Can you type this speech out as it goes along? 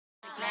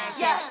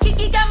Yeah,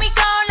 Kiki got me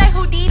gone like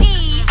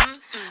Houdini.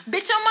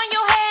 Bitch, I'm on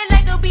your head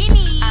like a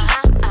beanie.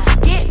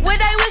 Get what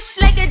I wish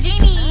like a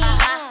genie.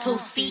 2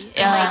 feet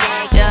in my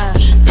bag.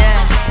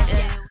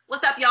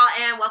 What's up, y'all,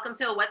 and welcome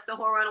to What's the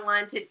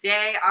Whore11.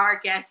 Today, our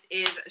guest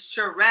is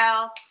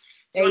Cherele.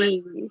 Do you want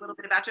to tell a little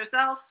bit about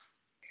yourself?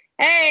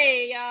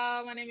 Hey,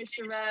 y'all. My name is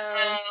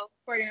Cherele.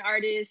 Recording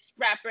artist,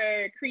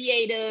 rapper,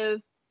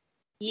 creative.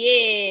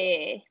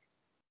 Yeah.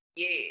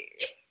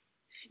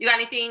 You got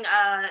anything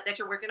that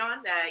you're working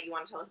on that you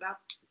want to tell us about?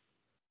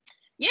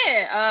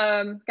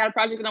 Yeah. Got a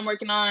project that I'm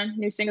working on.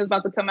 New single's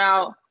about to come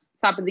out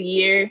top of the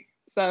year.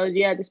 So,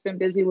 yeah, just been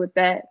busy with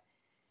that.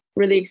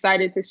 Really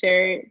excited to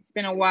share it. It's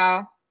been a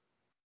while.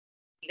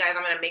 You guys,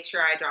 I'm going to make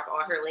sure I drop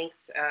all her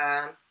links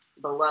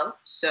below.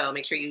 So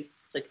make sure you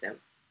click them,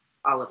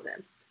 all of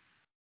them.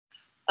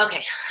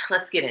 Okay,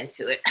 let's get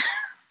into it.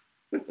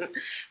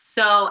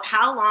 So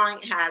how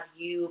long have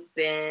you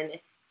been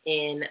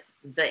in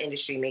the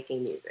industry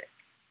making music?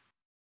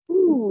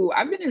 Ooh,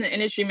 I've been in the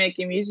industry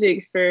making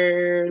music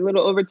for a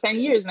little over 10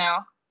 years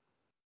now.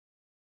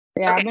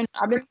 Yeah, okay.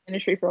 I've been in the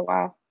industry for a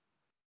while.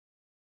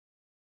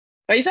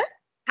 What you said?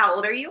 How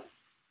old are you?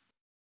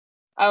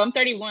 Oh, I'm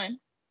 31.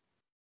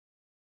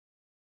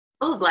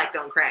 Oh, black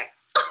don't crack.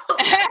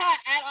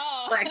 At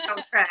all. Black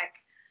don't crack.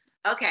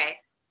 Okay,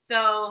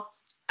 so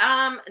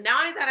now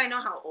that I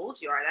know how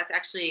old you are,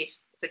 it's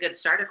a good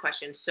starter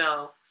question.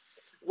 So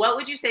what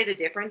would you say the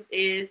difference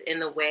is in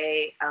the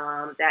way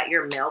that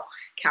your male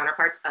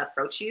counterparts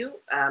approach you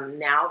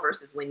now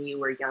versus when you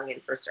were young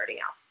and first starting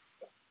out?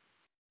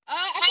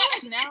 I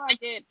feel like now I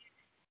get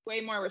way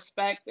more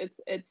respect.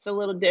 It's a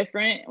little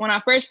different. When I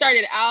first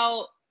started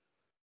out,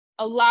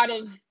 a lot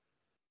of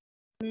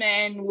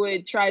men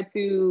would try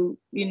to,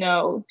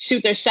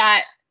 shoot their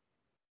shot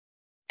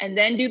and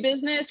then do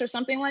business or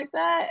something like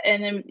that.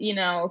 And then,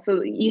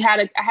 so I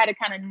had to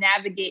kind of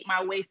navigate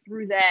my way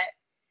through that.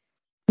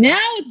 Now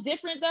it's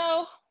different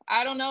though.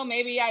 I don't know.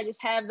 Maybe I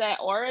just have that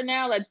aura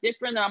now that's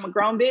different. I'm a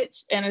grown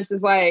bitch and it's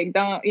just like,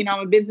 I'm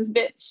a business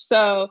bitch.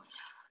 So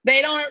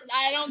I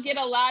don't get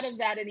a lot of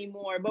that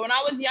anymore. But when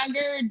I was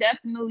younger,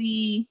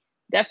 definitely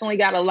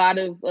got a lot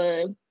of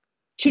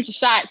shoot your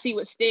shot, see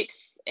what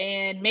sticks,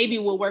 and maybe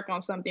we'll work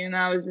on something. And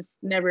I was just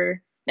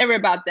never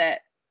about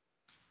that.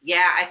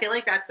 Yeah, I feel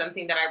like that's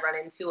something that I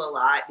run into a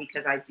lot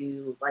because I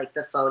do like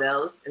the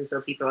photos. And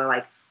so people are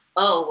like,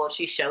 oh, well,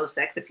 she shows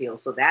sex appeal.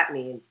 So that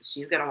means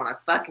she's going to want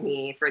to fuck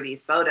me for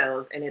these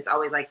photos. And it's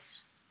always like,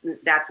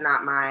 that's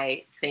not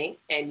my thing.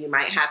 And you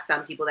might have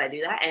some people that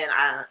do that.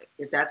 And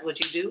if that's what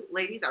you do,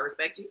 ladies, I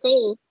respect you.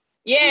 Cool.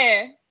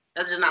 Yeah.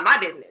 That's just not my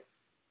business.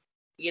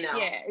 Yeah,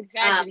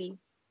 exactly.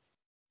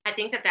 I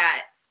think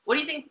that what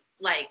do you think,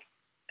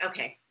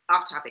 okay,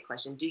 off topic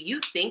question. Do you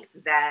think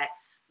that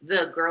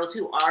the girls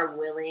who are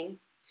willing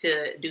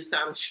to do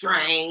something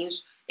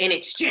strange in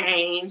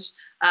exchange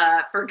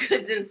for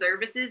goods and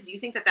services, do you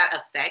think that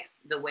affects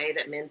the way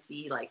that men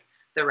see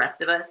the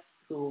rest of us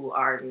who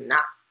are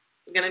not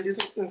going to do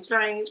something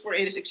strange for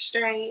in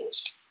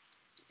exchange?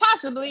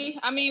 Possibly.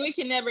 I mean, we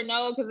can never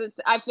know because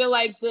I feel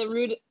like the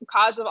root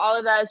cause of all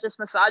of that is just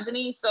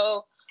misogyny.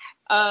 So,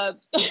 yeah,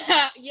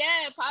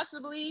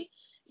 possibly.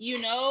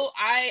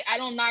 I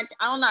don't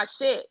knock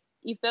shit.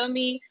 You feel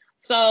me?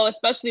 So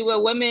especially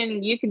with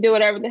women, you can do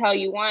whatever the hell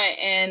you want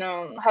and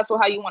hustle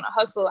how you want to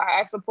hustle.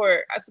 I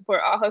support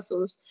all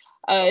hustles.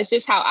 It's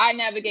just how I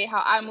navigate,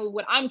 how I move,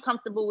 what I'm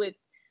comfortable with.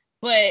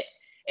 But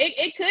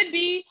it could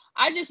be.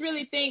 I just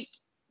really think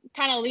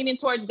kind of leaning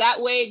towards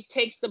that way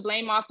takes the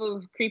blame off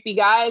of creepy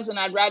guys, and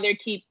I'd rather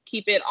keep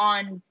it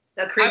on.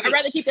 I'd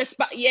rather keep the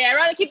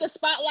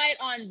spotlight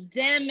on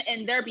them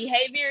and their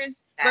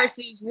behaviors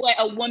versus what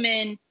a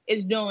woman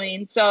is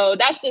doing. So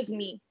that's just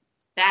me.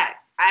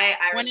 Facts.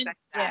 I respect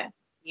that.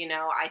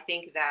 Yeah. I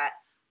think that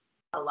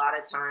a lot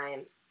of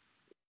times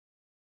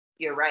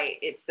you're right.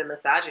 It's the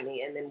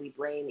misogyny, and then we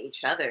blame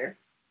each other,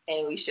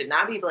 and we should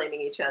not be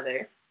blaming each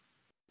other.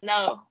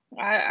 No,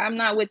 I'm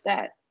not with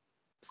that.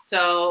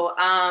 So,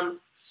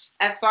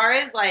 as far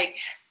as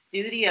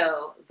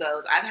studio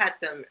goes, I've had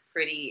some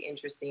pretty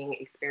interesting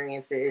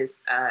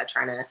experiences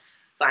trying to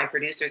find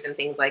producers and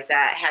things like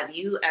that. Have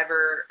you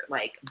ever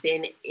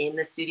been in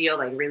the studio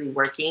really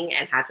working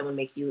and had someone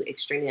make you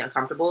extremely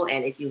uncomfortable?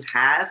 And if you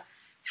have,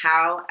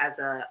 how as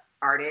a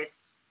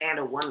artist and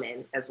a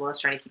woman, as well as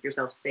trying to keep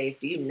yourself safe,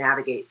 do you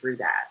navigate through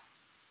that?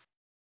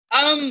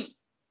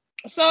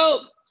 So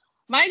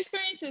my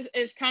experience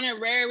is kind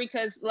of rare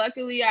because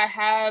luckily I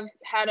have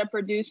had a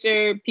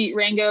producer, Pete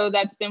Rango,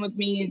 that's been with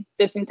me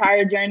this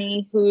entire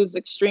journey, who's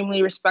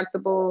extremely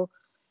respectable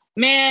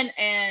man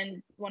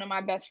and one of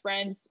my best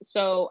friends.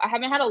 So I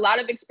haven't had a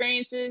lot of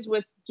experiences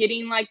with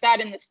getting like that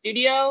in the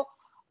studio.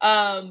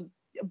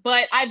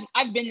 But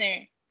I've been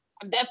there.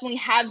 I definitely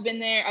have been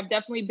there. I've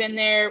definitely been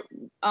there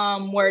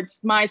where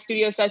it's my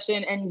studio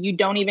session and you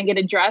don't even get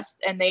addressed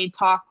and they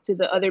talk to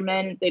the other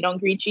men. They don't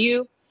greet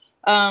you.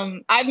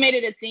 I've made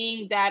it a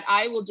thing that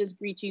I will just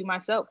greet you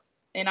myself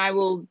and I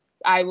will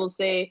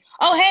say,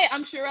 oh, hey,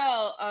 I'm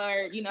Cherele,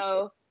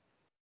 or,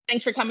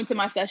 thanks for coming to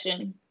my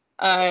session.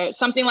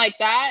 something like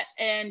that,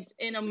 and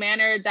in a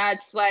manner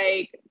that's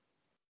like,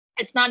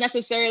 it's not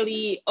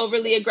necessarily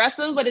overly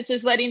aggressive, but it's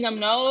just letting them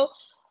know,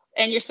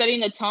 and you're setting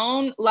the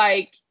tone,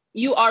 like,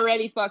 you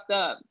already fucked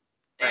up,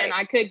 right. and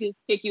I could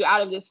just kick you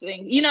out of this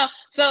thing, you know?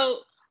 So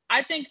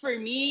I think for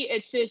me,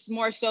 it's just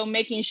more so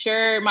making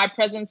sure my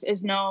presence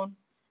is known,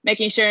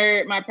 making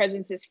sure my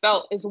presence is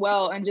felt as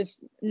well, and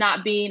just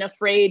not being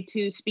afraid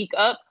to speak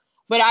up.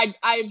 But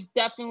I've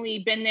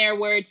definitely been there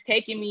where it's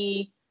taken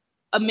me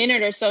a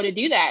minute or so to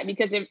do that,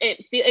 because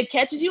it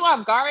catches you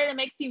off guard, it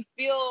makes you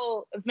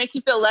feel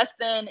less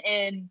than.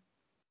 And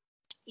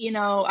you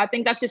know, I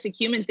think that's just a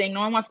human thing. No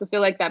one wants to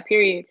feel like that,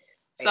 period.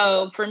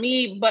 So for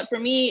me,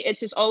 it's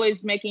just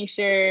always making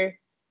sure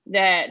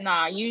that,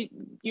 nah,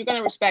 you're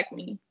gonna respect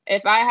me.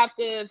 If I have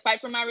to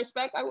fight for my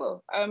respect, I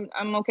will.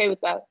 I'm okay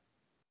with that.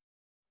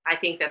 I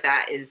think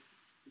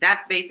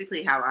that's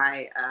basically how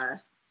I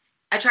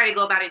try to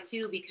go about it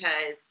too,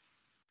 because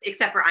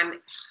except for I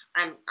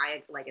am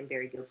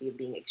very guilty of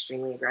being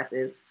extremely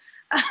aggressive.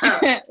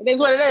 It is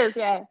what it is,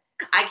 yeah.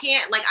 I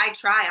can't, like, I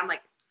try. I'm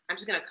like, I'm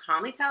just gonna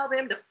calmly tell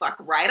them to fuck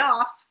right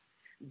off.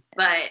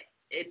 But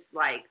it's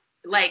like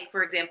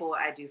for example,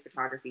 I do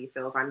photography,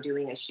 so if I'm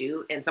doing a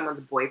shoot and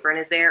someone's boyfriend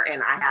is there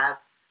and I have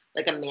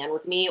like a man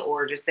with me,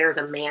 or just there's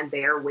a man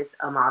there with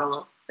a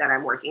model that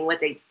I'm working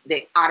with,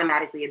 they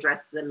automatically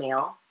address the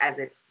male as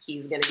if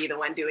he's gonna be the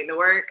one doing the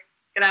work.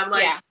 And I'm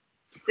like,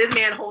 This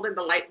man holding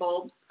the light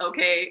bulbs,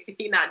 okay?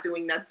 He not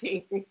doing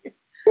nothing.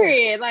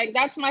 Period. Like,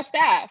 that's my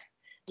staff.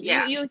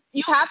 Yeah. You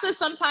have to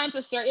sometimes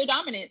assert your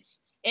dominance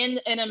in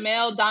a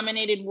male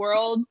dominated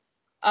world.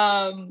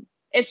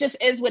 It just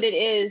is what it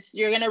is.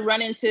 You're gonna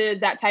run into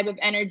that type of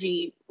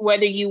energy,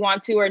 whether you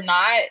want to or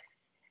not.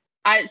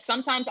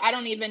 Sometimes I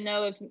don't even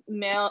know if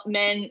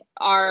men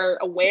are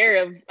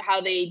aware of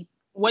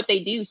what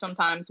they do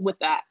sometimes with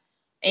that.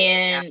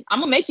 And I'm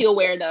gonna make you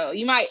aware though.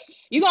 You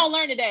gonna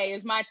learn today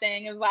is my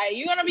thing. It's like,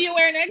 you're gonna be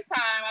aware next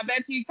time. I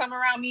bet you come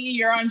around me,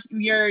 you're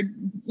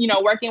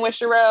working with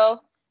Cherele,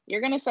 you're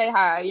gonna say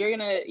hi. You're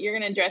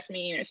gonna address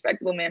me in a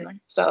respectable manner.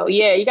 So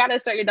yeah, you gotta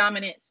assert your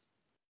dominance.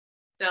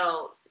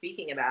 So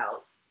speaking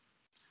about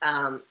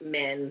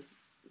men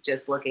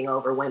just looking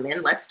over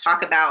women, let's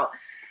talk about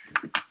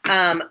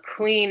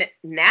Queen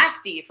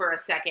Nasty for a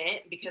second,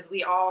 because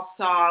we all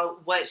saw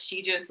what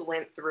she just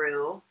went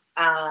through.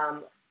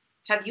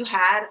 Have you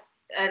had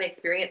an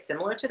experience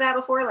similar to that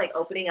before, like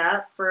opening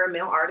up for a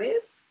male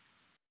artist?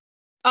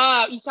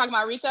 You talking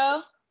about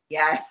Rico?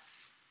 Yes.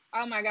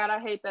 Oh my God, I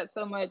hate that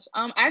so much.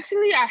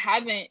 Actually, I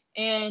haven't,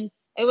 and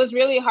it was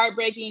really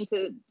heartbreaking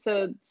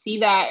to see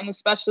that, and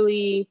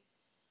especially,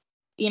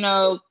 you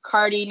know,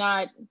 Cardi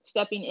not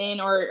stepping in,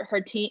 or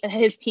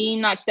his team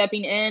not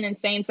stepping in and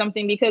saying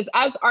something, because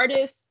as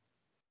artists,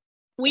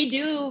 we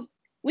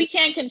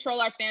can't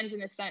control our fans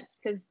in a sense,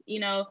 because,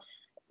 you know,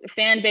 the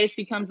fan base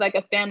becomes like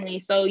a family.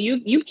 So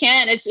you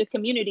can, it's a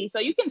community. So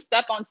you can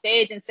step on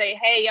stage and say,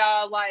 hey,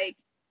 y'all, like,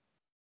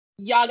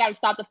 y'all got to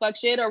stop the fuck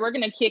shit, or we're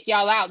going to kick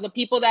y'all out. The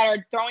people that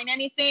are throwing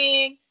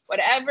anything,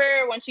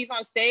 whatever, when she's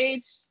on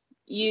stage,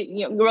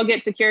 we'll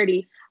get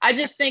security. I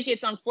just think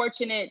it's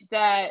unfortunate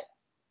that,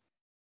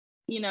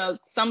 you know,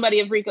 somebody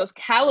of Rico's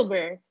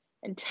caliber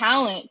and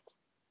talent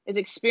is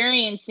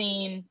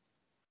experiencing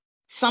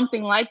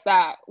something like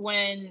that,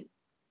 when,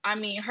 I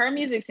mean, her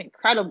music's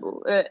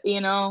incredible,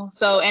 you know?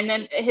 So, and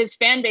then his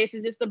fan base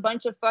is just a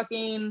bunch of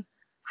fucking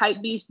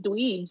hype beast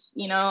dweebs,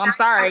 you know? I'm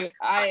sorry.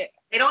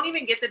 They don't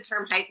even get the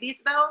term hype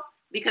beast though,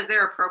 because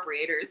they're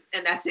appropriators,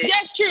 and that's it.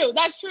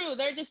 That's true.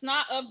 They're just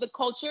not of the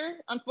culture,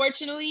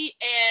 unfortunately,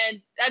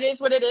 and that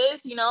is what it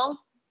is, you know?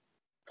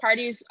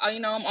 Cardi's, you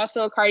know, I'm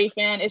also a Cardi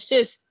fan. It's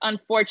just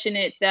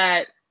unfortunate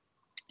that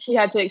she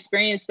had to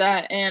experience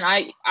that, and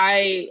I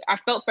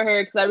felt for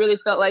her, because I really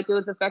felt like it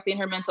was affecting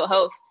her mental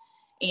health,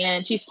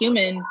 and she's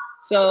human,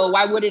 so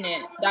why wouldn't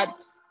it? I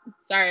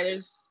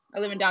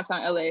live in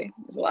downtown LA.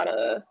 There's a lot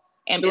of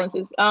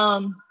ambulances.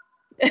 But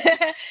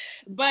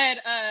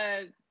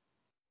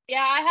yeah,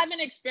 I haven't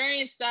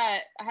experienced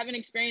that,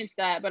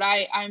 but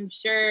I'm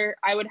sure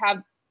I would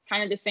have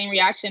kind of the same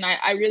reaction.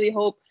 I really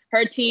hope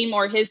her team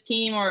or his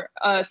team or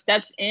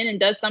steps in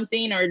and does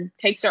something, or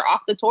takes her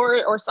off the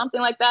tour or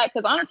something like that.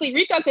 Because honestly,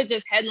 Rico could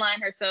just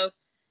headline her. So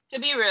to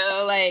be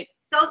real, like,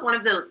 that was one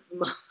of the,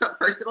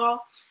 first of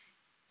all,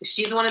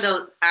 she's one of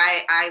those,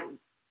 I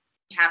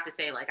have to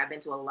say, like, I've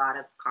been to a lot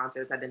of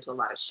concerts, I've been to a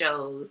lot of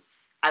shows,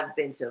 I've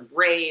been to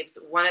raves.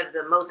 One of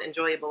the most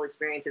enjoyable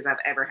experiences I've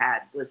ever had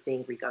was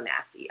seeing Rico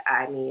Nasty.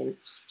 I mean,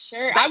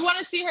 sure, I want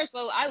to see her.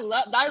 So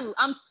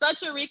I'm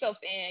such a Rico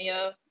fan,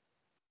 yo.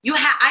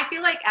 I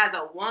feel like as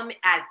a woman,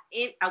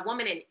 a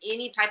woman in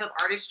any type of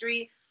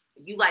artistry,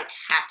 you like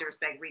have to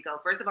respect Rico.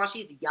 First of all,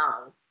 she's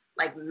young,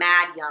 like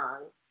mad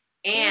young,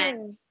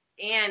 and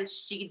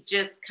she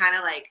just kind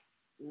of like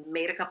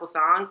made a couple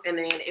songs, and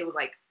then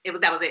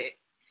that was it.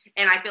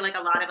 And I feel like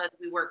a lot of us,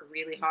 we work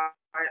really hard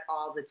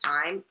all the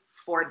time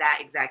for that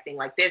exact thing.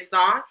 Like, this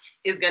song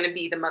is gonna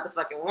be the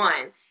motherfucking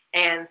one.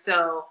 And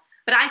so,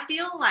 but I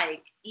feel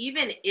like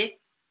even if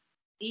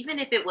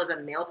it was a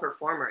male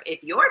performer,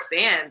 if your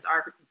fans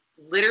are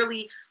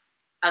literally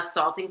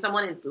assaulting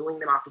someone and booing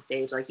them off the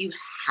stage. Like, you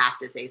have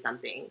to say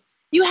something.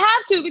 You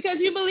have to, because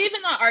you believe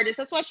in the artist.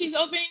 That's why she's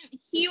opening.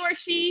 He or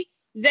she,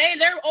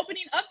 they're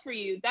opening up for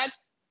you.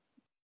 That's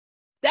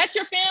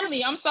your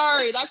family. I'm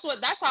sorry. That's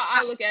how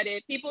I look at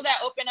it. People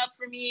that open up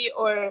for me,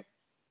 or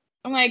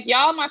I'm like,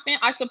 y'all, my fan,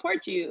 I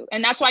support you,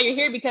 and that's why you're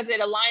here, because it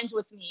aligns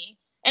with me.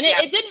 And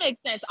it did make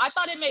sense. I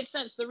thought it made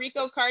sense. The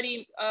Rico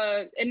Cardi,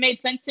 it made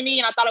sense to me,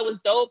 and I thought it was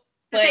dope.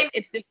 But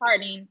it's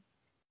disheartening.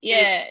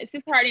 Yeah, it's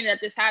disheartening that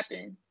this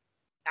happened.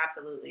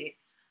 Absolutely.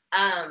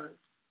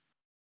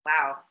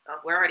 Wow,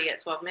 we're already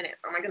at 12 minutes.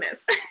 Oh my goodness.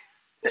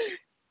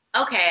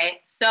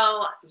 Okay,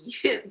 so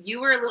you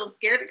were a little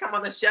scared to come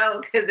on the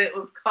show because it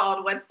was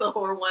called What's the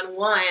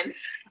Whore11?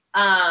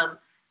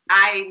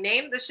 I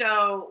named the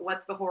show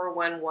What's the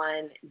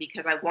Whore11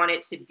 because I want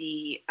it to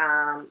be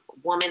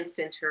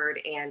woman-centered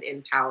and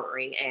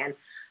empowering. And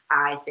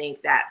I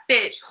think that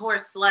bitch,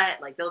 whore, slut,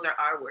 like those are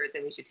our words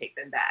and we should take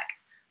them back.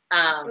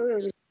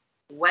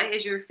 What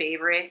is your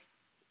favorite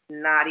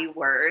naughty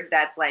word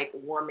that's like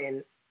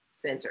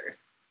woman-centered?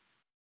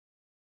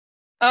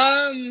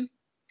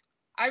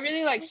 I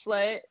really like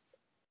slut.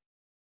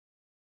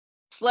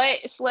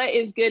 Slut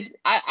is good.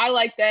 I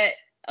like that.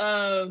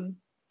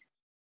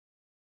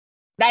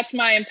 That's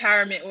my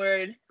empowerment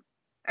word.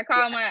 I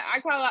call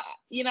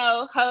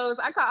hoes.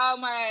 I call all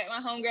my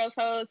homegirls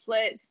hoes,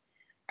 sluts.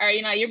 Or,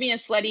 you're being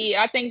slutty.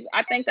 I think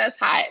that's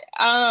hot.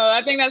 I don't know.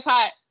 I think that's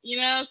hot.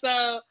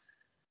 So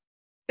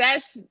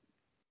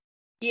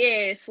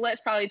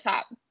slut's probably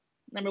top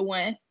number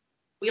one.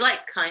 We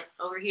like cunt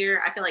over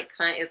here. I feel like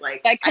cunt is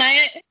like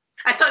cunt.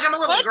 I told you I'm a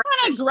little. That's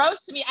kind of gross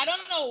to me. I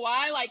don't know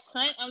why. Like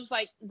cunt, I was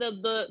like the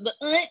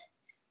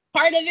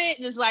part of it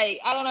is like,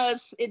 I don't know.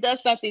 It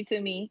does something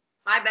to me.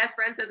 My best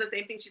friend says the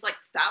same thing. She's like,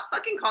 stop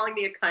fucking calling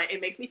me a cunt.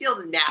 It makes me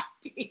feel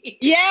nasty.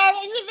 Yeah, it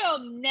makes me feel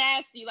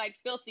nasty, like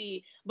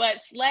filthy. But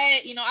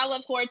slut, I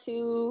love whore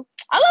too.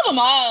 I love them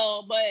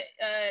all. But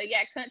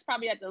cunt's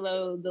probably at the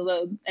low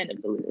end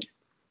of the list.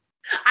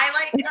 I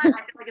like cunt.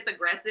 I feel like it's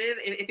aggressive.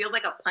 It feels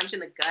like a punch in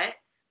the gut.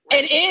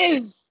 It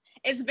is.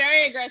 It's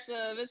very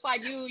aggressive. It's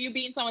like you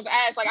beating someone's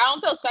ass. Like, I don't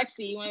feel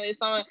sexy when it's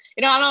someone,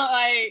 I don't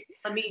like,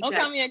 don't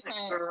call me a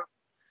cunt. Girl.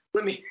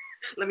 Let me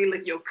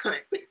lick your cunt.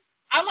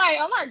 I'm like,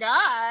 oh my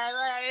God.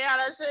 Like, yeah,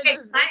 that shit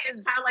is kind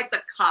of like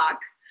the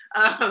cock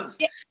of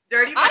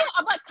dirty.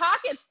 But cock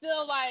is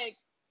still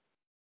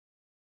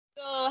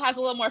has a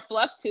little more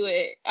fluff to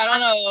it. I don't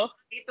know. I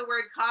hate the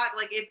word cock.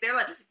 Like, if they're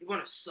like, you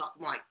want to suck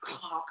my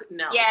cock?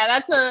 No. Yeah,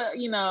 that's I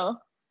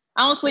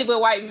don't sleep with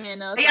white men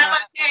though. So yeah,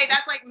 okay,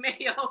 that's like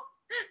mayo.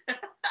 I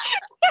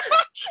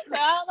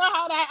don't know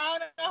how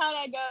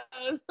that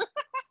goes.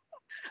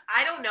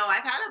 I don't know.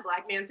 I've had a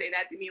black man say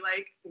that to me,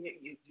 like,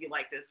 you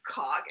like this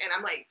cock, and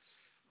I'm like,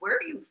 where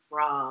are you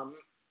from?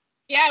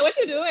 Yeah, what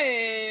you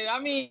doing? I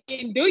mean,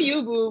 do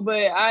you, boo?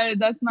 But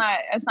that's not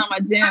my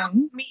jam.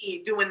 Not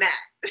me doing that.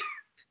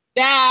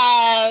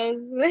 Yes.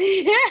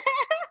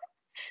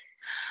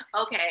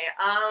 Okay.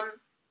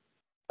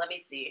 Let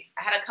me see.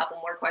 I had a couple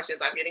more questions.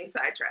 I'm getting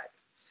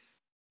sidetracked.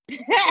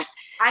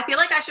 I feel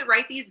like I should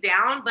write these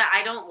down, but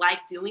I don't like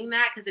doing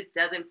that because it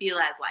doesn't feel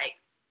as like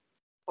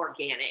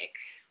organic.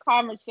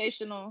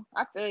 Conversational.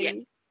 I feel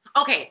you.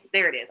 Okay,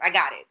 there it is. I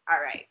got it. All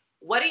right.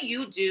 What do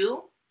you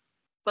do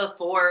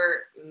before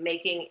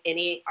making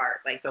any art?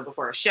 Like, so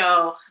before a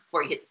show,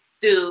 before you hit the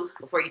stew,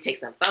 before you take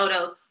some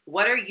photos,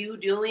 what are you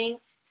doing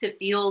to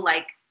feel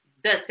like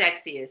the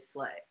sexiest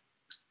slut?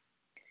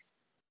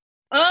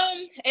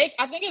 I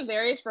think it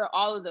varies for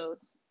all of those,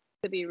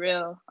 to be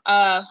real.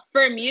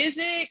 For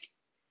music,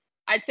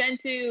 I tend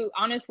to,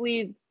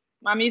 honestly,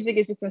 my music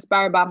is just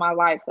inspired by my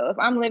life. So if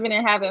I'm living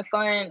and having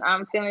fun,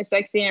 I'm feeling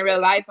sexy in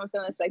real life, I'm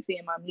feeling sexy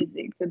in my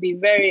music, to be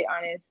very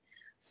honest.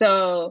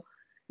 So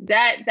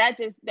that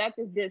just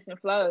dips and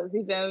flows,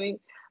 you feel me?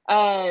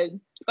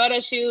 Photo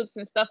shoots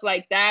and stuff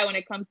like that, when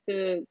it comes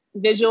to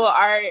visual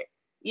art,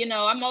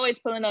 I'm always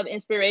pulling up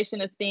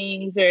inspiration of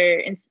things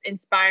or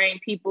inspiring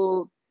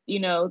people,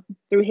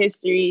 through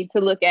history to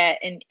look at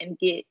and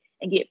get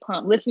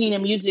pumped. Listening to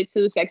music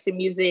too, sexy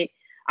music.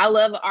 I'm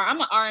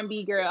an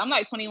R&B girl. I'm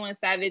like 21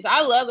 Savage.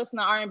 I love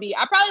listening to R&B.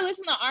 I probably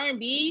listen to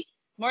R&B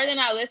more than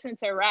I listen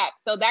to rap.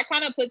 So that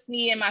kind of puts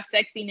me in my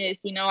sexiness.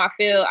 I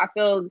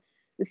feel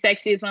the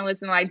sexiest when I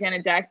listen to like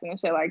Janet Jackson and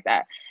shit like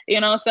that.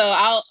 So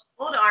I'll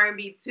hold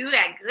R&B too,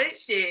 that good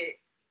shit.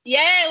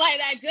 Yeah, like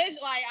that good.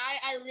 Like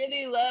I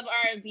really love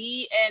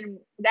R&B, and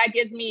that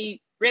gives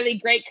me really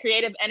great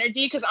creative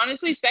energy, because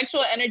honestly,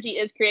 sexual energy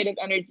is creative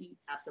energy.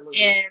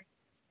 Absolutely. And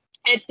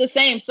it's the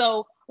same.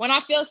 So when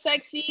I feel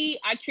sexy,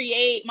 I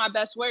create my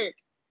best work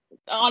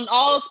on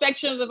all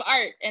spectrums of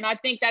art. And I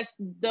think that's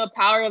the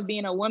power of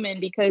being a woman,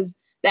 because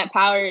that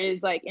power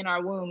is like in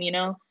our womb,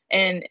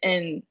 and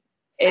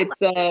it's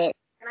Can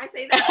I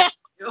say that?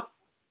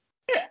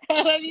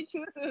 I love you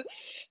too.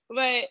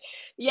 But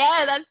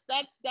yeah,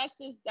 that's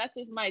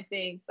just my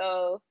thing.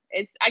 So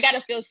I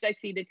gotta feel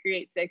sexy to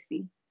create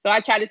sexy. So I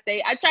try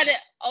to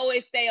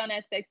always stay on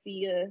that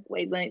sexy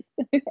wavelength.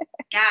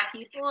 Yeah,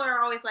 people are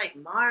always like,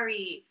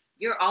 Mari,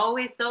 you're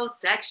always so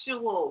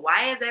sexual.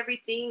 Why is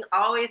everything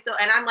always so?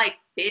 And I'm like,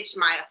 bitch,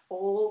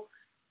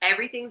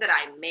 everything that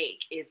I make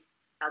is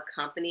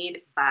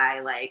accompanied by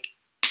like,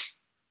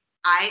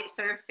 I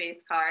serve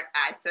face card,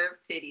 I serve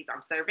titties,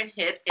 I'm serving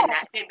hips, and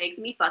that shit makes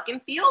me fucking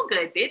feel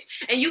good, bitch.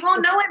 And you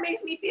gonna know it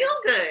makes me feel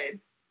good.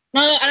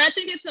 No, and I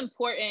think it's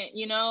important,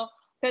 you know,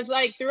 because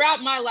like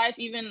throughout my life,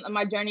 even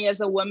my journey as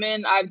a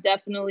woman, I've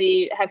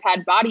definitely have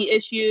had body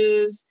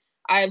issues.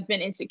 I've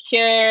been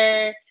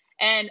insecure,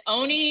 and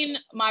owning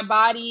my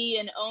body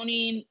and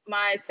owning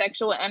my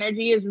sexual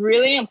energy is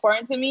really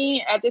important to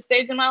me at this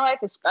stage in my life,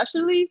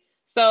 especially.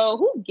 So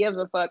who gives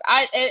a fuck?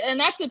 And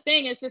that's the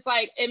thing. It's just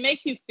like it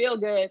makes you feel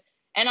good,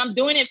 and I'm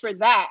doing it for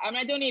that. I'm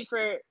not doing it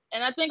for,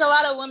 and I think a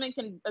lot of women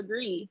can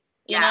agree.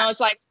 You know, it's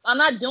like I'm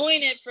not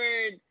doing it for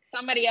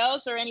somebody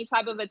else or any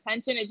type of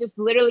attention. It just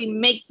literally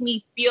makes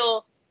me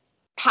feel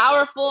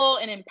powerful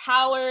and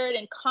empowered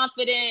and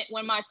confident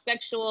when I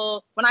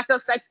feel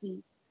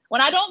sexy.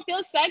 When I don't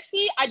feel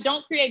sexy, I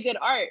don't create good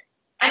art.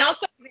 And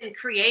also even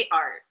create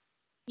art.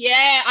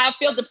 Yeah, I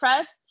feel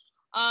depressed.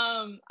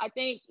 I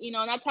think, you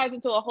know, and that ties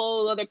into a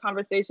whole other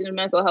conversation in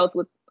mental health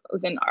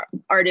within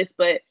artists.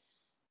 But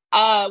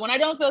when I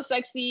don't feel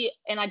sexy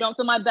and I don't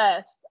feel my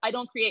best, I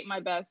don't create my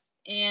best.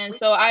 And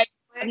so I've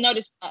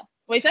noticed that.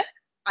 What you said?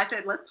 I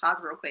said, let's pause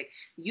real quick.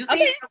 You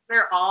think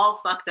we're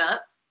all fucked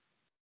up?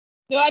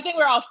 Do I think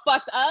we're all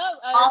fucked up?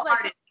 All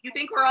artists. You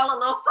think we're all a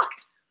little fucked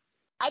up?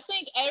 I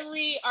think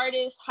every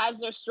artist has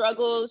their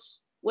struggles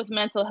with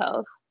mental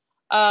health.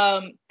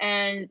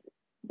 And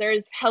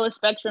there's hella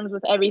spectrums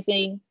with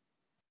everything.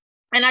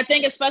 And I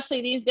think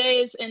especially these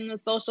days in the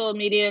social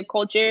media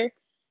culture,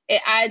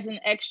 it adds an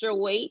extra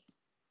weight.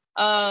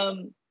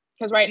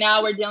 Because right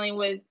now we're dealing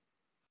with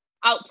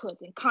output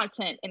and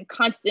content and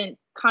constant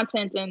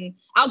content and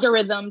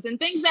algorithms and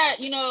things that,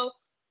 you know,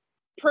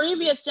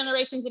 previous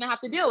generations didn't have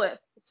to deal with.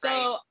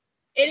 So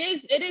it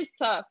is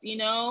tough, you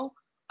know.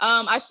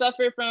 I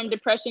suffer from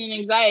depression and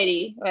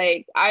anxiety.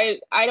 Like I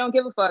don't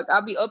give a fuck.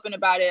 I'll be open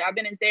about it. I've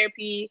been in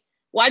therapy.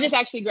 Well, I just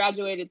actually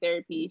graduated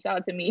therapy. Shout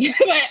out to me.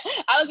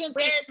 But I was in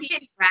therapy. You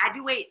can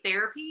graduate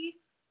therapy?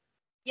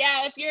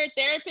 Yeah, if your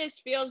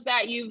therapist feels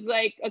that you've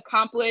like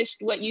accomplished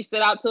what you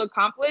set out to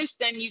accomplish,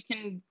 then you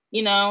can,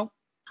 you know.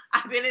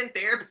 I've been in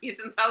therapy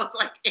since I was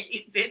like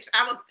 8, bitch.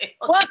 I'm a failure.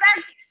 Well,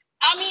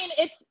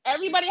 it's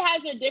everybody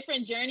has their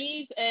different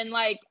journeys, and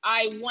like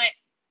I went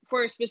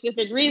for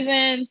specific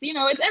reasons. You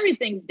know,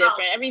 everything's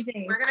different.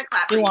 Everything we're gonna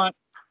clap you want.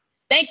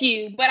 Thank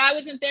you. But I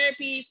was in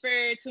therapy for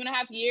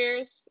 2.5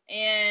 years,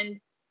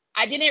 and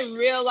I didn't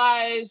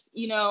realize,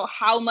 you know,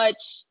 how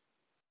much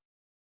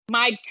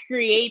my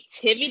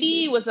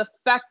creativity was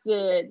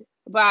affected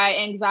by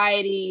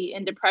anxiety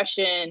and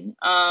depression,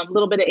 a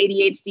little bit of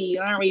ADHD.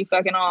 I don't really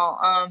fucking all.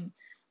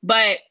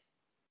 But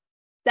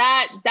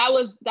that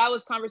was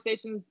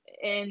conversations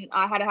and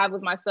I had to have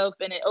with myself,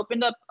 and it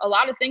opened up a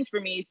lot of things for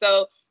me.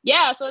 So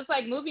yeah, so it's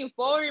like moving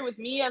forward with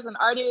me as an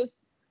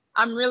artist,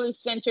 I'm really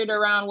centered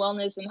around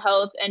wellness and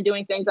health and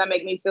doing things that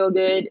make me feel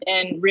good,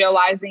 and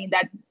realizing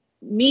that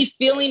me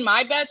feeling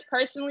my best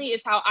personally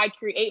is how I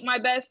create my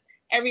best.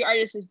 Every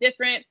artist is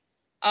different.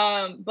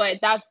 But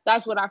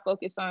that's what I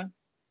focus on.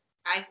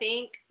 I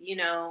think, you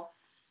know,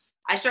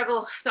 I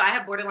struggle. So I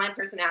have borderline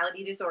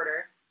personality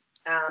disorder,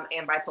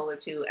 and bipolar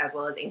 2, as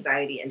well as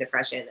anxiety and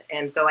depression.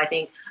 And so I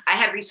think I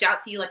had reached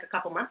out to you like a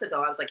couple months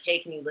ago. I was like, hey,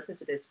 can you listen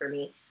to this for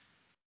me?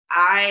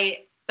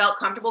 I felt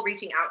comfortable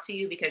reaching out to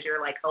you because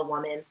you're like a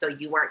woman. So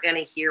you weren't going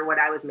to hear what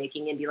I was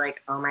making and be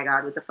like, oh my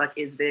God, what the fuck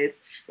is this?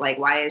 Like,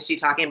 why is she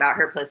talking about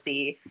her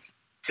pussy?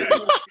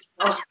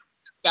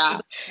 Yeah.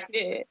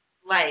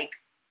 Like,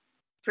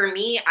 for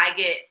me, I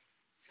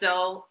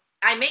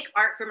make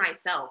art for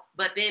myself,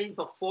 but then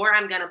before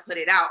I'm going to put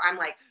it out, I'm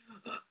like,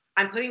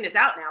 I'm putting this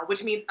out now,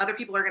 which means other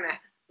people are going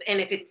to, and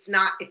if it's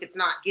not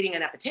getting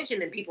enough attention,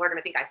 then people are going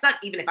to think I suck,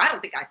 even if I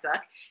don't think I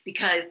suck,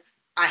 because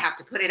I have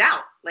to put it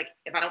out. Like,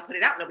 if I don't put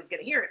it out, nobody's going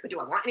to hear it. But do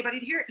I want anybody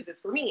to hear it? Because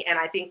it's for me. And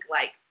I think,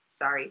 like,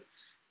 sorry,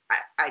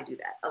 I do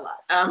that a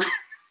lot.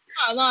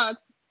 A lot.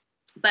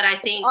 But I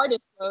think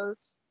artist goes.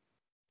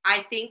 I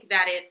think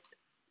that it's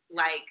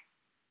like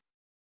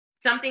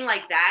something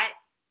like that.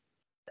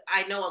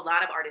 I know a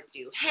lot of artists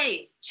do.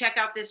 Hey, check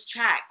out this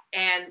track.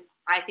 And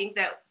I think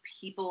that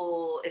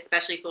people,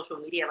 especially social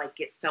media, like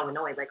get so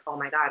annoyed. Like, oh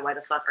my God, why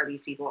the fuck are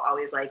these people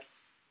always like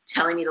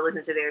telling me to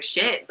listen to their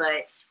shit?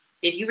 But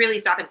if you really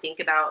stop and think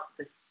about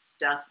the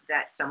stuff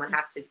that someone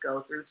has to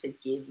go through to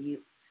give you,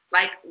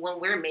 like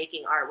when we're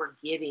making art, we're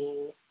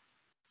giving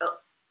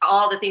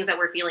all the things that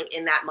we're feeling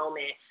in that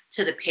moment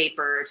to the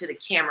paper, to the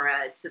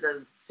camera, to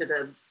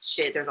the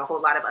shit. There's a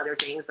whole lot of other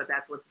things, but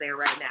that's what's there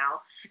right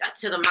now.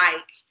 To the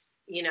mic,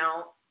 you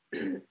know.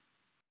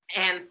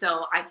 And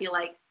so I feel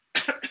like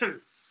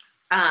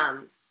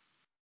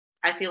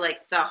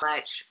so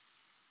much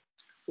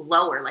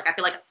lower. Like I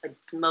feel like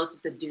most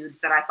of the dudes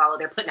that I follow,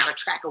 they're putting out a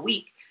track a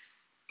week.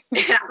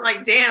 And I'm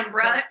like, damn,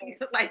 bro,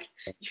 like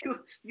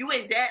you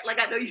in debt.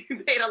 Like I know you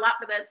paid a lot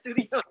for that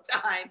studio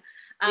time.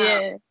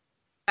 Yeah.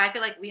 I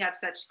feel like we have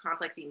such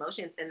complex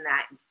emotions in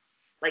that.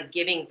 like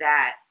giving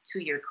that to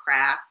your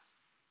craft,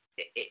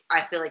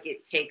 I feel like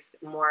it takes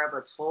more of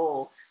a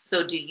toll.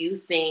 So do you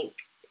think,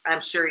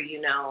 I'm sure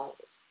you know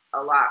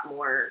a lot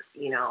more,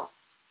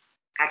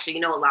 actually, you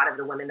know a lot of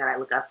the women that I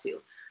look up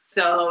to.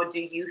 So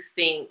do you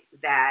think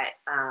that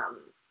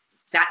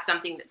that's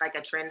something like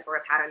a trend or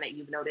a pattern that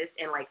you've noticed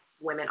in like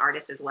women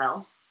artists as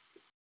well?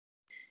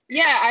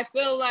 Yeah, I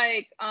feel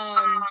like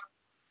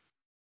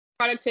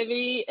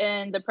productivity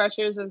and the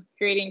pressures of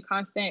creating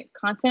constant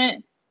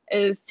content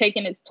is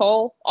taking its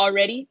toll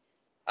already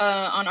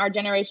on our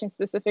generation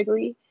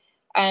specifically.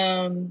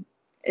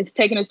 It's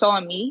taking its toll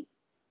on me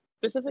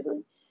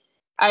specifically.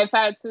 I've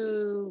had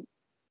to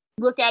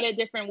look at it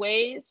different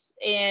ways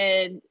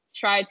and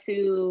try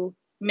to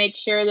make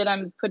sure that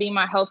I'm putting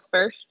my health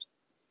first,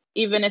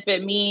 even if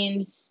it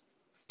means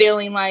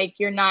feeling like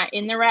you're not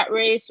in the rat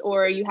race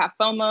or you have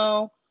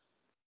FOMO.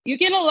 You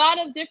get a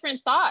lot of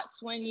different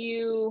thoughts when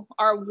you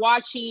are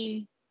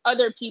watching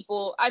other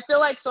people. I feel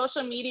like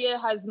social media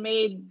has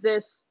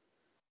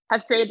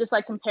created this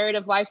like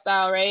comparative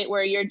lifestyle, right?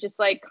 Where you're just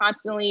like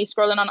constantly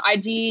scrolling on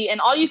IG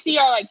and all you see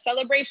are like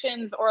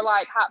celebrations or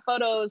like hot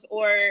photos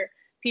or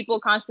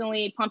people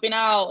constantly pumping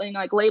out and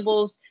like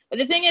labels. But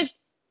the thing is,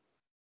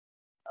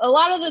 a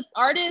lot of the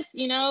artists,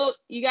 you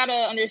got to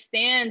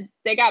understand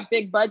they got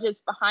big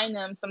budgets behind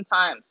them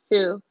sometimes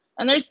too.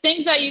 And there's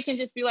things that you can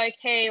just be like,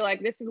 hey,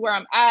 like this is where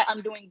I'm at.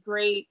 I'm doing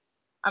great.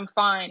 I'm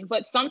fine.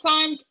 But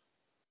sometimes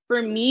for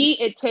me,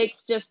 it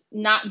takes just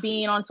not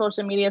being on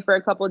social media for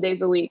a couple of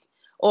days a week,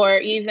 or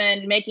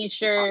even making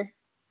sure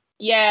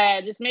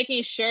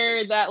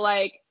that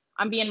like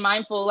I'm being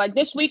mindful. Like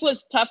this week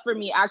was tough for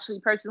me actually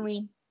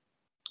personally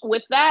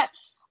with that.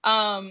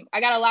 I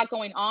got a lot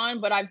going on,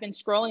 but I've been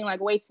scrolling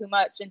like way too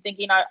much and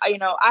thinking I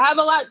have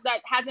a lot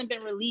that hasn't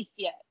been released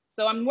yet.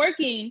 So I'm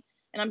working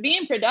and I'm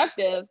being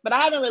productive, but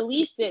I haven't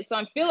released it. So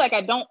I feel like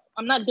I'm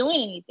not doing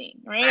anything.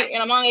 Right.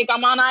 And I'm on IG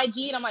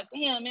and I'm like,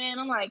 damn, man.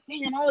 I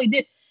only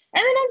did.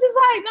 And then I'm just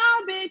like,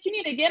 nah, bitch, you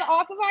need to get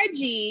off of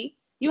IG.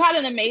 You had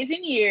an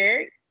amazing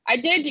year. I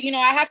did,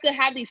 I have to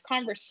have these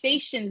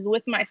conversations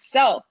with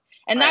myself.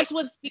 And right. That's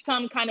what's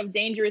become kind of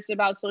dangerous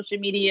about social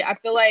media. I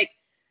feel like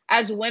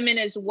as women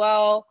as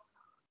well,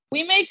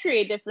 we may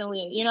create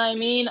differently. You know what I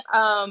mean?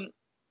 I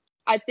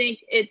think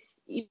it's,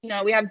 we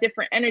have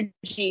different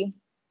energy.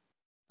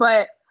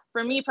 But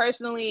for me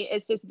personally,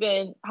 it's just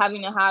been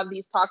having to have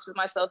these talks with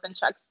myself and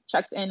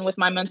checks in with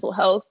my mental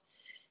health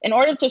in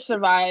order to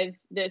survive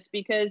this,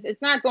 because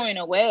it's not going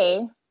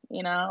away,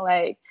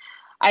 like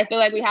I feel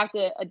like we have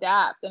to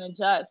adapt and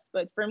adjust.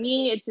 But for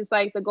me, it's just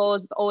like the goal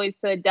is always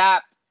to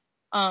adapt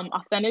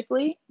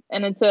authentically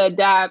and then to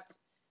adapt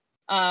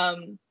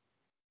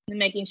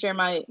making sure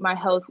my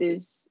health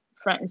is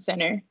front and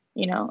center,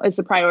 it's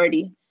a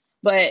priority.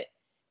 But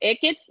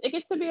it gets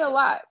to be a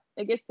lot.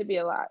 It gets to be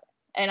a lot.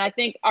 And I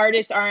think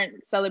artists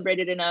aren't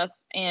celebrated enough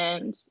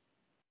and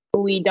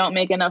we don't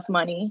make enough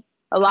money.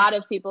 A lot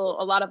of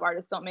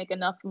artists don't make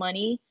enough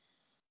money.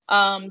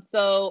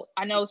 So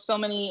I know so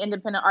many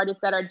independent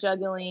artists that are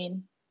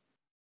juggling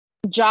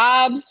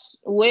jobs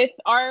with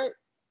art.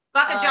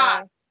 Fuck a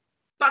job.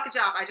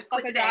 I just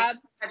quit today.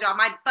 A job.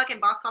 My fucking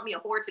boss called me a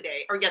whore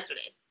today or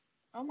yesterday.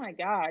 Oh my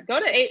God.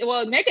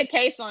 Make a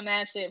case on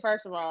that shit,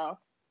 first of all.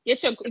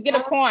 Get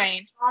a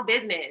coin. Small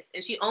business,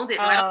 and she owns it,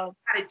 so I don't know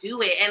how to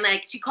do it. And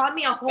like, she called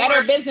me a whore.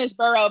 Better Business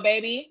Bureau,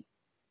 baby.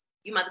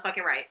 You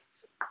motherfucking right.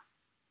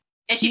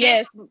 And she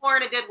did whore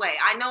in a good way.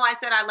 I know I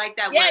said I like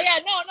that word. Yeah,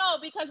 no,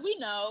 because we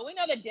know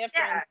the difference.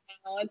 Yeah.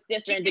 It's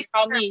different. They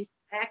call me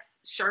ex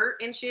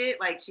shirt and shit.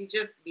 Like, she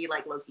just be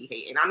like low key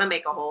hating. I'm gonna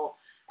make a whole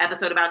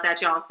episode about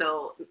that, y'all.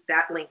 So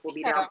that link will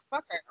be down.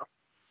 Fuck her.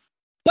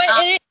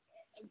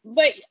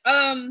 But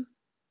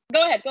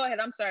go ahead.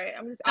 I'm sorry.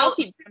 I'll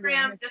keep.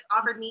 Instagram just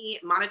offered me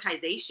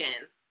monetization,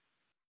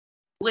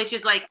 which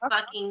is like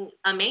fucking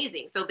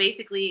amazing. So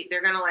basically,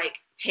 they're gonna like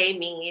pay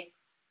me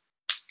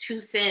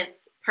 2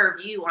 cents per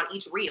view on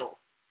each reel.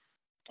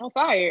 Oh,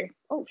 fire!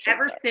 Oh, shit.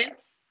 Ever since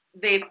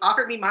they've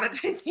offered me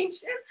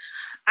monetization,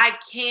 I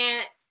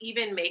can't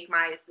even make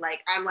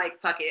I'm like,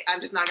 fuck it.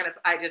 I'm just not gonna.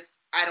 I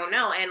don't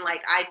know. And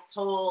like, I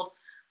told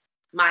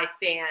my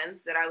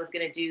fans that I was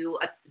gonna do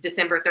a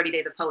December 30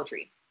 days of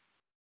poetry.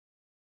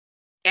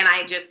 And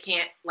I just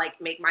can't like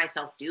make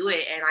myself do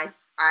it. And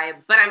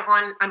I'm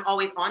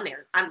always on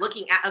there. I'm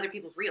looking at other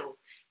people's reels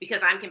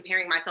because I'm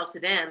comparing myself to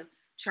them,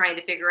 trying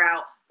to figure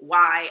out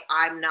why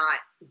I'm not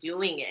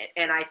doing it.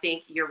 And I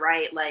think you're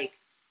right. Like,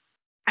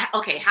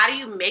 okay, how do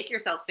you make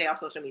yourself stay off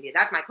social media?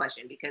 That's my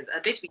question, because a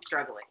bitch be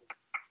struggling.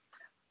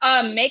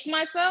 Make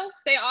myself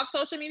stay off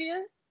social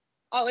media?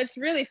 Oh, it's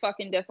really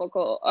fucking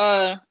difficult.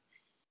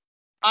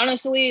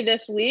 Honestly,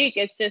 this week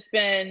it's just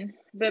been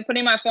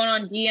putting my phone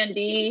on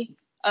D&D.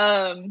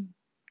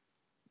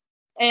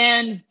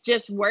 And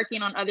just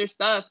working on other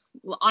stuff.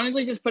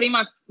 Honestly, just putting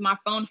my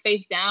phone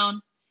face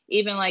down,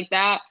 even like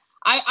that.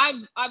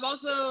 I've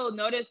also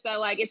noticed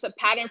that like it's a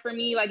pattern for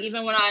me. Like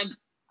even when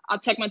I'll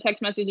check my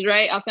text messages,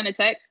 right? I'll send a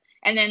text,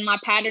 and then my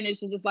pattern is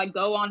to just like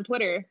go on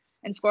Twitter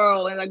and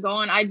scroll and like go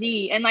on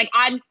IG, and like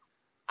I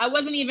I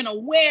wasn't even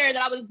aware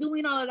that I was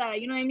doing all of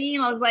that. You know what I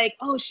mean? I was like,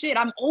 oh shit,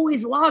 I'm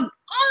always logged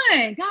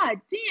on. God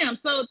damn.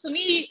 So to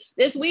me,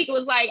 this week it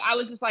was like, I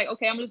was just like,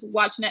 okay, I'm just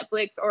watch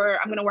Netflix or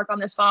I'm gonna work on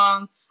this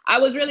song. I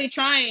was really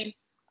trying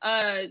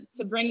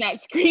to bring that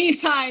screen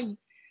time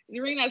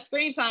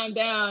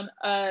down.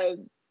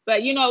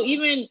 But you know,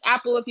 even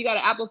Apple, if you got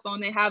an Apple phone,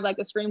 they have like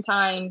a screen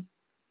time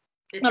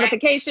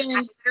notifications.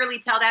 I literally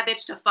tell that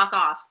bitch to fuck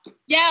off.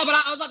 Yeah, but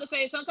I was about to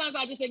say, sometimes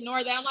I just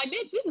ignore that. I'm like,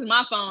 bitch, this is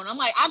my phone. I'm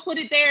like, I put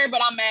it there, but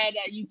I'm mad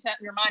that you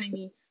reminding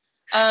me.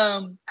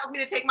 Tell me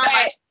to take my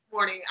vitamins this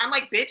morning. I'm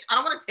like, bitch, I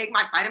don't want to take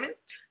my vitamins.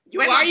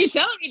 Why are you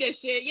telling me this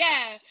shit?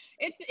 Yeah,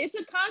 it's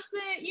a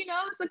constant, you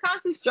know, it's a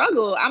constant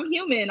struggle. I'm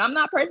human. I'm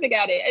not perfect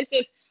at it. It's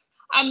just,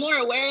 I'm more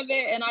aware of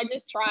it, and I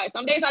just try.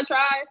 Some days I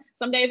try.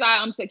 Some days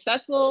I'm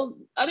successful.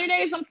 Other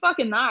days I'm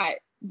fucking not.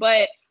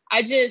 But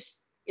this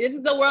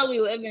is the world we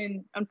live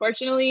in,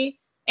 unfortunately.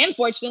 And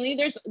fortunately,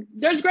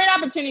 there's great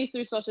opportunities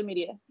through social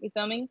media. You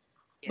feel me?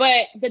 Yeah.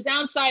 But the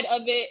downside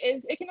of it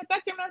is it can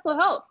affect your mental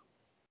health.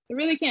 It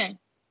really can.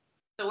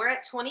 So we're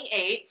at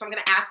 28. So I'm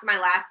going to ask my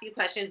last few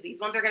questions.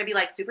 These ones are going to be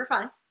like super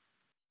fun.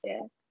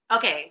 Yeah.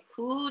 Okay.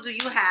 Who do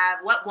you have?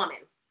 What woman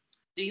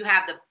do you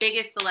have the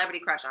biggest celebrity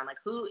crush on? Like,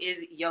 who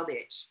is yo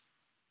bitch?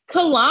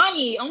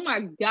 Kalani. Oh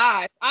my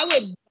gosh. I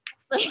would.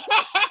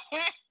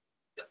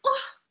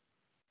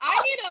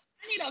 I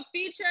need a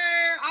feature.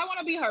 I want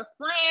to be her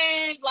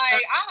friend.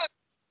 Like,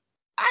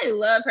 I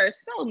love her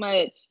so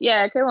much.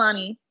 Yeah,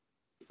 Kalani.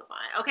 So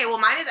fine. Okay, well,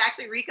 mine is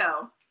actually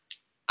Rico.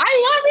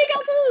 I love Rico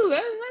too.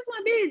 That's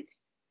my bitch.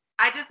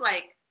 I just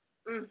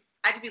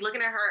I just be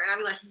looking at her and I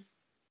be like,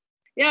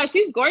 yeah,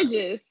 she's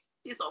gorgeous.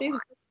 She's so fine.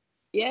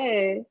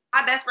 Yeah.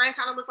 My best friend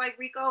kind of looked like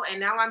Rico, and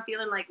now I'm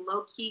feeling like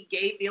low key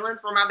gay feelings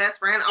for my best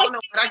friend. I don't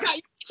know what I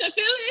got.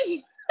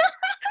 feelings.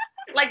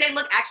 Like they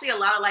look actually a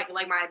lot of like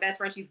my best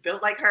friend. She's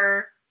built like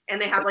her,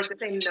 and they have like the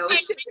same nose.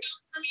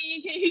 For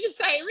me, can you just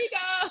say Rico?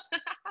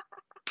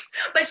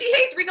 But she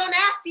hates Rico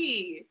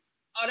Nasty.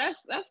 Oh,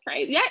 that's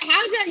crazy. Yeah,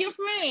 how's that your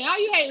friend? How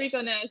you hate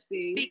Rico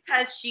Nasty?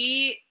 Because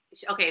she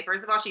okay,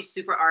 first of all, she's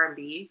super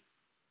R&B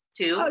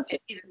too. Oh,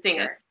 she's a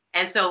singer.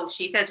 And so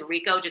she says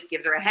Rico just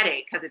gives her a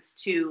headache because it's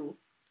too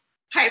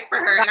hype for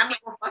her. And I'm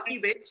like, well, fuck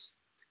you, bitch.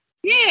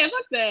 Yeah,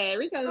 fuck that.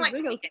 Rico's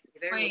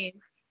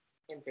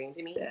insane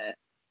to me. Yeah.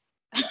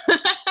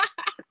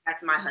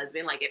 That's my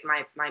husband. Like, if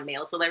my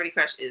male celebrity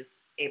crush is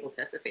Abel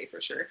Tesfaye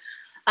for sure.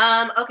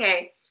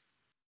 Okay.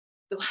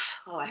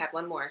 Oh, I have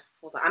one more.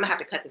 Hold on. I'm gonna have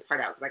to cut this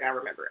part out because I gotta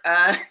remember.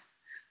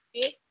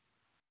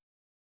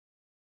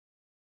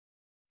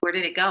 Where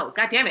did it go?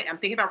 God damn it! I'm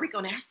thinking about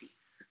Rico Nasty.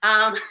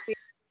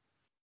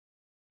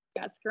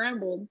 Got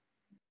scrambled.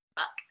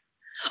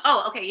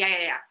 Oh, okay.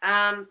 Yeah.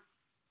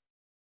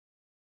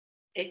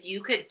 If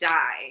you could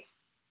die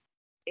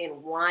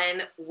in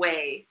one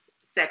way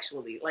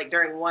sexually, like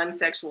during one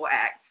sexual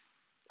act,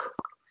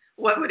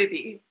 what would it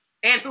be?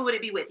 And who would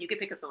it be with? You could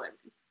pick a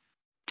celebrity.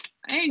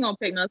 I ain't gonna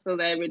pick no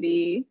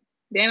celebrity.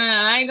 Damn it,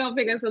 I ain't gonna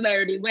pick a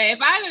celebrity. But if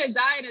I were to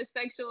die in a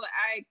sexual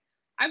act,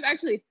 I've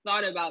actually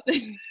thought about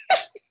this.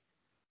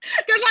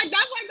 Cause like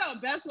that's like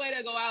the best way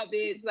to go out,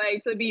 bitch.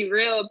 Like, to be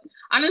real,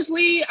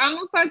 honestly, I'm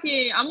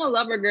a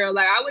lover girl.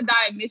 Like, I would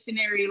die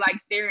missionary, like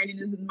staring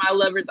into my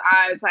lover's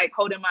eyes, like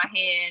holding my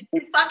hand.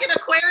 Fucking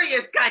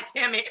Aquarius, god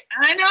damn it.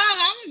 I know,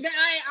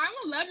 I'm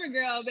a lover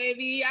girl,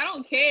 baby. I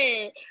don't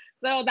care.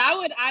 So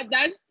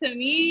that's to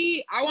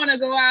me. I want to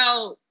go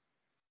out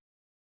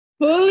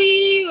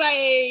fully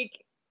like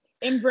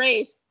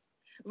embraced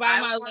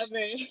by my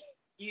lover.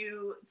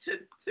 You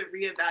to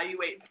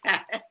reevaluate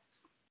that.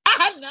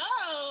 I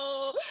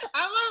know.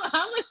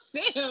 I'm a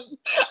simp.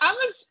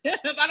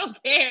 I don't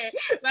care.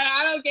 Like,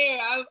 I don't care.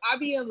 I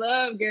be in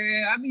love,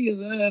 girl. I be in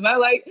love. I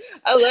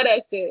love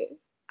that shit.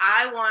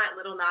 I want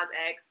Lil Nas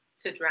X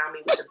to drown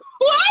me with the bussy.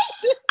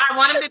 What? I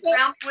want him to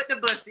drown me with the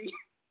bussy.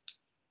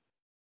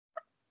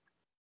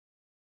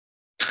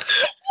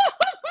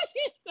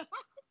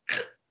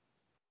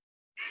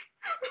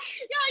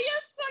 Yo,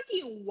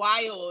 you're fucking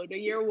wild.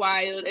 You're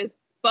wild as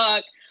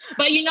fuck.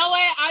 But you know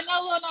what? I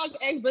know Lil Nas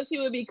X pussy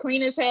would be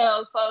clean as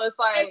hell. So it's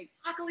like,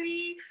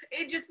 exactly.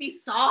 It'd just be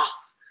soft.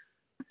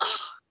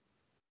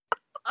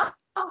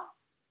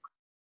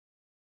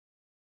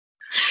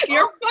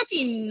 You're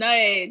fucking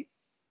nuts.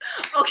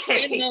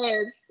 Okay. You're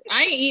nuts.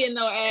 I ain't eating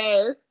no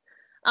ass.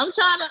 I'm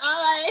trying to.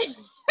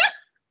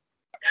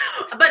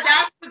 But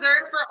that's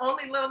reserved for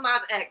only Lil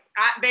Nas X.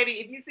 Baby,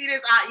 if you see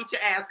this, I'll eat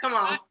your ass. Come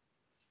on.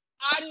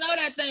 I know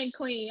that thing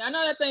clean. I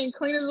know that thing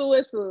clean as a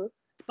whistle.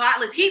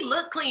 Spotless. He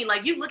look clean.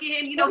 Like, you look at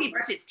him, you know he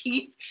brushed his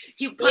teeth.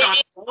 He put on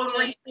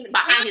deodorant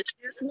behind his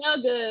ears. Smell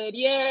good.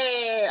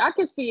 Yeah, I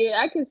can see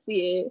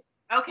it.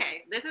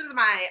 Okay, this is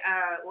my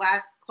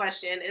last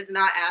question. It's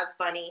not as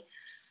funny.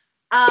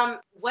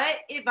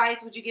 What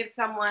advice would you give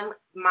someone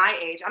my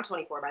age? I'm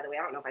 24, by the way.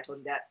 I don't know if I told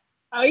you that.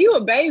 Oh, you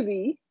a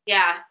baby.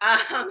 Yeah.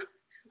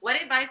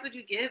 What advice would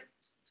you give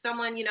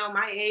someone,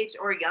 my age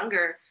or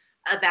younger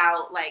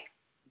about, like,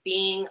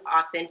 being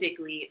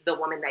authentically the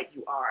woman that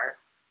you are?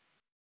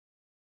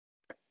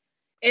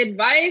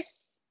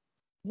 Advice,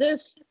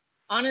 just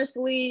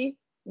honestly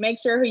make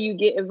sure who you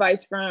get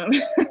advice from.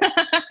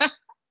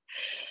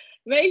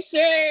 Make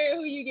sure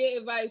who you get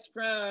advice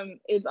from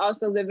is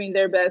also living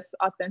their best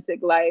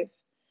authentic life.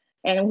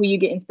 And who you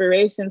get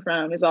inspiration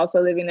from is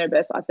also living their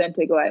best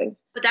authentic life.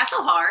 But that's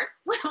so hard.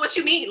 What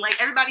you mean?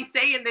 Like, everybody's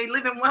saying they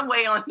live in one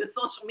way on the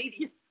social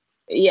media.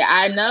 Yeah,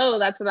 I know.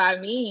 That's what I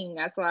mean.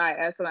 That's what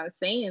I'm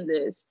saying.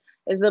 This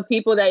is the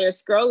people that you're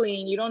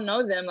scrolling. You don't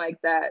know them like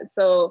that.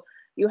 So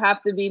you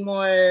have to be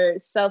more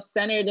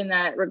self-centered in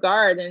that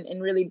regard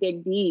and really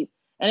dig deep.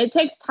 And it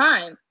takes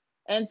time.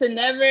 And to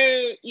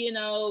never,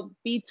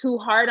 be too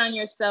hard on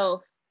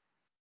yourself,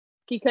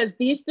 because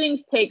these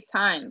things take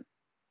time.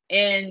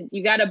 And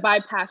you got to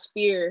bypass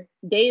fear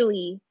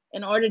daily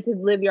in order to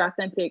live your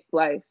authentic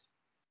life.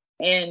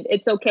 And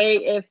it's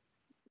okay if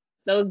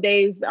those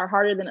days are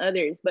harder than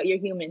others, but you're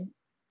human.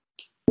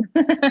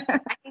 I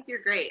think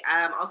you're great.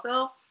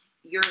 Also,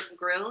 your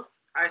grills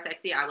are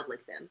sexy. I would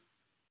lick them.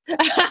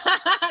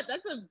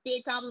 That's a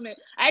big compliment.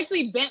 I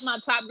actually bent my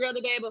top grill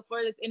today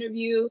before this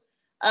interview,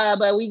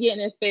 but we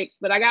getting it fixed.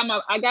 But I got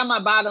my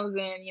bottoms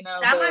in,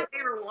 That's my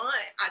favorite one.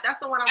 That's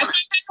the one I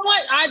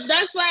want.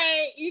 That's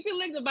like, you can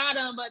lick the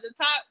bottom, but the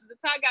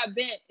top got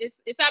bent.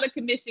 It's out of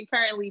commission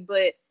currently,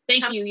 but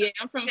thank you. Yeah,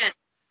 I'm from.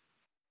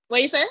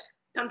 What you say?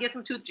 Come get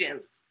some tooth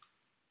gems.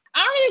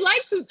 I don't really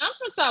like to. I'm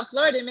from South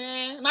Florida,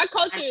 man. My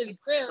culture is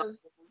grills.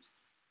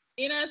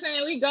 You know what I'm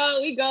saying? We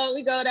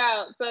go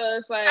out. So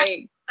it's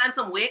like. Find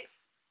some wicks.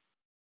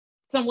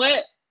 Some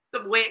what?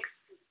 Some wicks.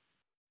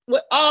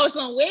 What? Oh,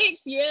 some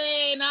wicks?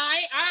 Yeah, no, I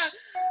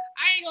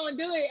ain't gonna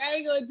do it. I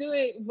ain't gonna do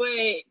it.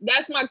 But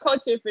that's my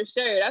culture for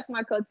sure. That's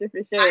my culture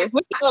for sure.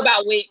 What you know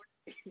about wicks?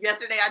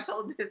 Yesterday, I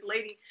told this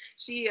lady,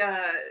 she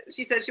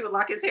said she would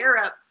lock his hair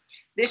up.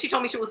 Then she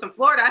told me she was from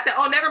Florida. I said,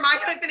 oh, never mind.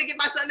 You ain't finna get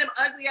my son them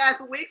ugly ass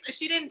wigs. And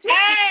she didn't take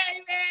Hey,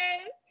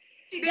 man.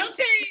 She didn't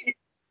take me.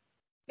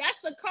 That's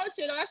the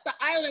culture, though. That's the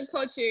island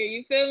culture.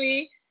 You feel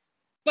me?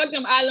 Fuck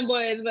them island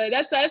boys, but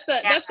that's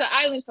the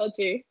island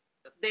culture.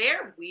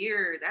 They're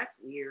weird. That's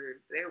weird.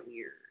 They're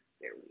weird.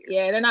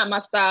 Yeah, they're not my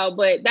style,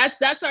 but that's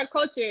our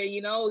culture.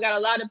 We got a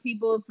lot of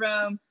people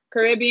from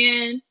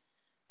Caribbean.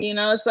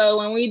 So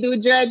when we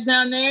do dreads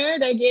down there,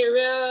 they get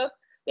real.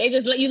 They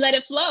just let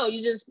it flow.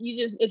 You just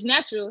it's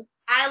natural.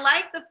 I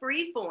like the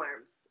free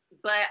forms,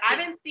 but I've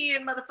been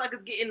seeing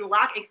motherfuckers getting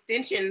lock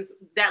extensions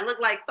that look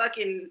like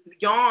fucking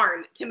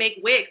yarn to make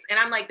wigs. And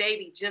I'm like,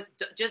 baby, just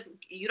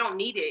you don't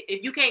need it.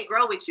 If you can't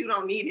grow it, you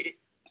don't need it.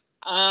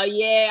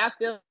 Yeah, I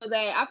feel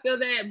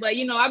that. But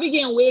I be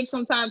getting wigs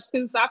sometimes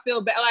too, so I feel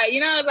bad. Like,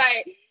 it's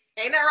like,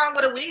 ain't nothing wrong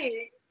with a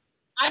wig.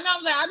 I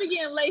know that I be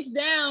getting laced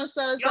down,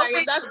 so it's like,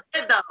 if that's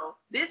good though.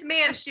 This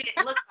man's shit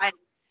looks like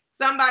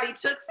somebody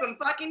took some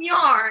fucking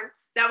yarn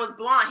that was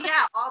blonde. He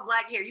had all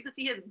black hair. You could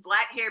see his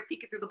black hair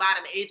peeking through the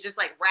bottom. It's just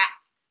like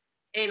wrapped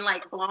in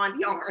like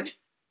blonde yarn.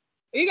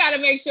 You got to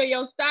make sure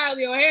your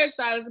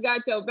hairstylist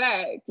got your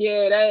back.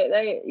 Yeah,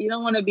 that you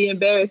don't want to be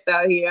embarrassed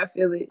out here. I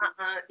feel it.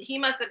 He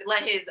must have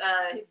let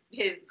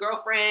his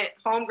girlfriend,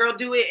 homegirl,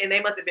 do it, and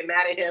they must have been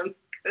mad at him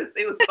because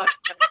it was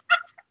fucking.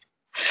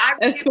 I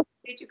really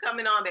appreciate you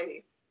coming on,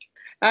 baby.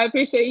 I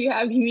appreciate you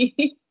having me.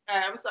 All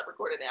right, I'm gonna stop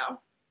recording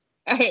now.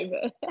 All right,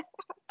 man.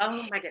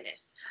 Oh my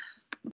goodness.